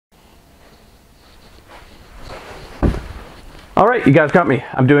All right, you guys got me.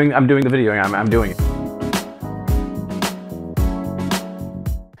 I'm doing the video. I'm doing it.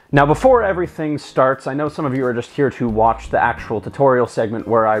 Now, before everything starts, I know some of you are just here to watch the actual tutorial segment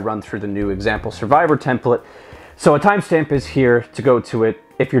where I run through the new example survivor template. So a timestamp is here to go to it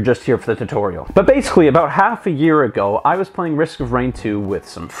if you're just here for the tutorial. But basically, about half a year ago, I was playing Risk of Rain 2 with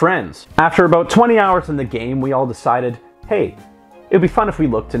some friends. After about 20 hours in the game, we all decided, hey, it'd be fun if we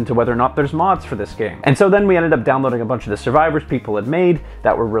looked into whether or not there's mods for this game. And so then we ended up downloading a bunch of the survivors people had made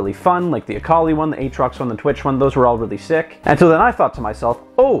that were really fun, like the Akali one, the Aatrox one, the Twitch one. Those were all really sick. And so then I thought to myself,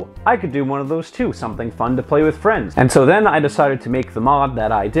 oh, I could do one of those too, something fun to play with friends. And so then I decided to make the mod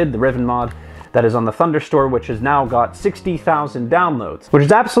that I did, the Riven mod, that is on the Thunder Store, which has now got 60,000 downloads, which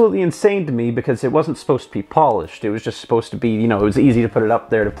is absolutely insane to me because it wasn't supposed to be polished. It was just supposed to be, you know, it was easy to put it up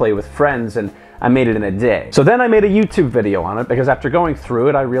there to play with friends, and I made it in a day. So then I made a YouTube video on it because after going through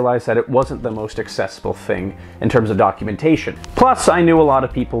it, I realized that it wasn't the most accessible thing in terms of documentation. Plus, I knew a lot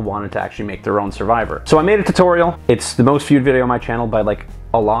of people wanted to actually make their own survivor. So I made a tutorial. It's the most viewed video on my channel by like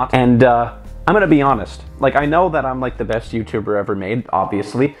a lot, and I'm gonna be honest, like I know that I'm like the best YouTuber ever made,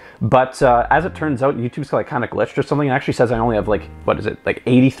 obviously, but as it turns out, YouTube's like kind of glitched or something. It actually says I only have like, what is it, like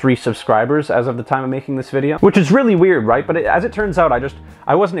 83 subscribers as of the time of making this video, which is really weird, right? But as it turns out,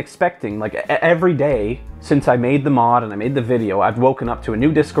 I wasn't expecting, like every day since I made the mod and I made the video, I've woken up to a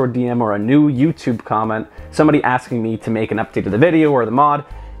new Discord DM or a new YouTube comment, somebody asking me to make an update to the video or the mod.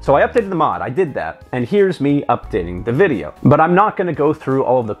 So I updated the mod, I did that, and here's me updating the video. But I'm not gonna go through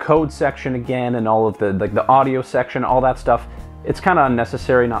all of the code section again and all of the audio section, all that stuff. It's kind of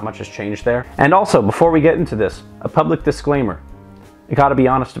unnecessary, not much has changed there. And also, before we get into this, a public disclaimer. I gotta be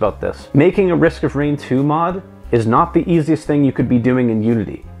honest about this. Making a Risk of Rain 2 mod is not the easiest thing you could be doing in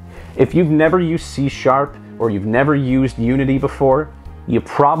Unity. If you've never used C# or you've never used Unity before, you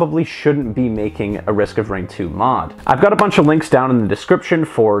probably shouldn't be making a Risk of Rain 2 mod. I've got a bunch of links down in the description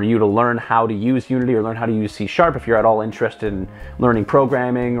for you to learn how to use Unity or learn how to use C# if you're at all interested in learning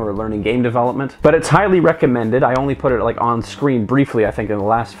programming or learning game development. But it's highly recommended, I only put it like on screen briefly I think in the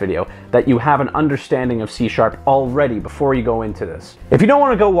last video, that you have an understanding of C# already before you go into this. If you don't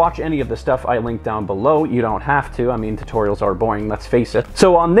want to go watch any of the stuff I linked down below, you don't have to. I mean, tutorials are boring, let's face it.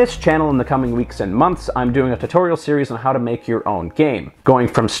 So on this channel in the coming weeks and months, I'm doing a tutorial series on how to make your own game, going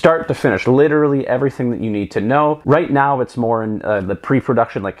from start to finish, literally everything that you need to know. Right now it's more in the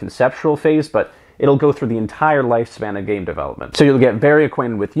pre-production, like conceptual phase, but it'll go through the entire lifespan of game development. So you'll get very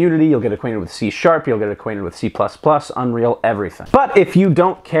acquainted with Unity, you'll get acquainted with C#, you'll get acquainted with C++, Unreal, everything. But if you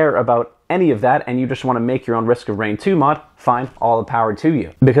don't care about any of that and you just want to make your own Risk of Rain 2 mod, fine, all the power to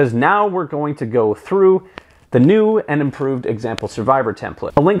you. Because now we're going to go through the new and improved example survivor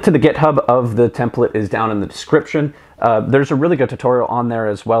template. A link to the GitHub of the template is down in the description. There's a really good tutorial on there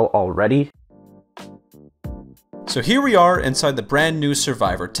as well already. So here we are inside the brand new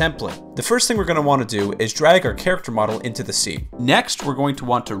survivor template. The first thing we're going to want to do is drag our character model into the scene. Next, we're going to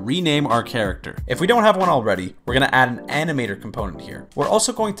want to rename our character. If we don't have one already, we're going to add an animator component here. We're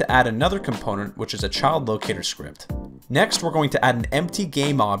also going to add another component, which is a child locator script. Next, we're going to add an empty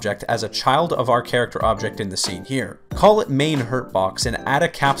game object as a child of our character object in the scene here. Call it main hurtbox and add a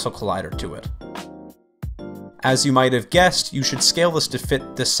capsule collider to it. As you might have guessed, you should scale this to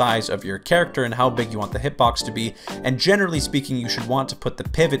fit the size of your character and how big you want the hitbox to be, and generally speaking, you should want to put the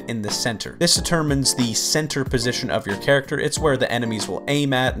pivot in the center. This determines the center position of your character. It's where the enemies will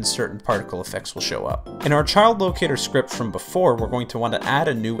aim at and certain particle effects will show up. In our child locator script from before, we're going to want to add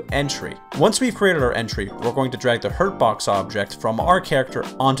a new entry. Once we've created our entry, we're going to drag the hurtbox object from our character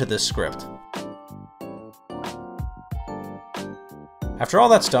onto this script. After all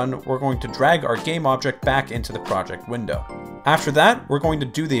that's done, we're going to drag our game object back into the project window. After that, we're going to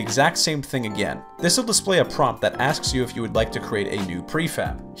do the exact same thing again. This will display a prompt that asks you if you would like to create a new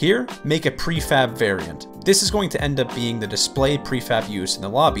prefab. Here, make a prefab variant. This is going to end up being the display prefab used in the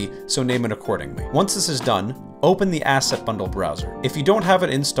lobby, so name it accordingly. Once this is done, open the asset bundle browser. If you don't have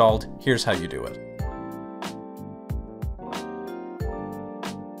it installed, here's how you do it.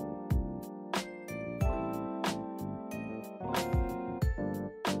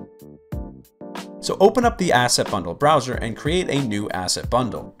 So open up the asset bundle browser and create a new asset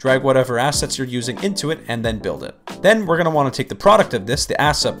bundle. Drag whatever assets you're using into it and then build it. Then we're going to want to take the product of this, the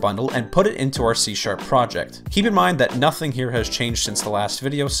asset bundle, and put it into our C# project. Keep in mind that nothing here has changed since the last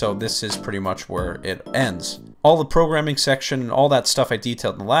video, so this is pretty much where it ends. All the programming section and all that stuff I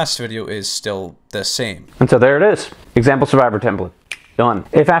detailed in the last video is still the same. And so there it is, example survivor template. Done.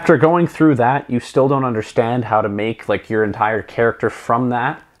 If after going through that, you still don't understand how to make like your entire character from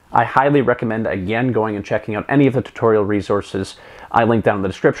that, I highly recommend, again, going and checking out any of the tutorial resources I linked down in the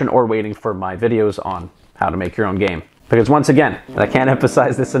description or waiting for my videos on how to make your own game. Because once again, and I can't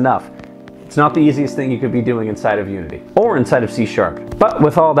emphasize this enough, it's not the easiest thing you could be doing inside of Unity, or inside of C#. But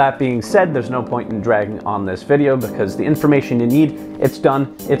with all that being said, there's no point in dragging on this video because the information you need, it's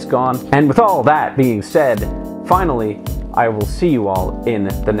done, it's gone. And with all that being said, finally, I will see you all in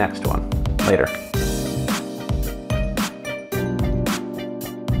the next one. Later.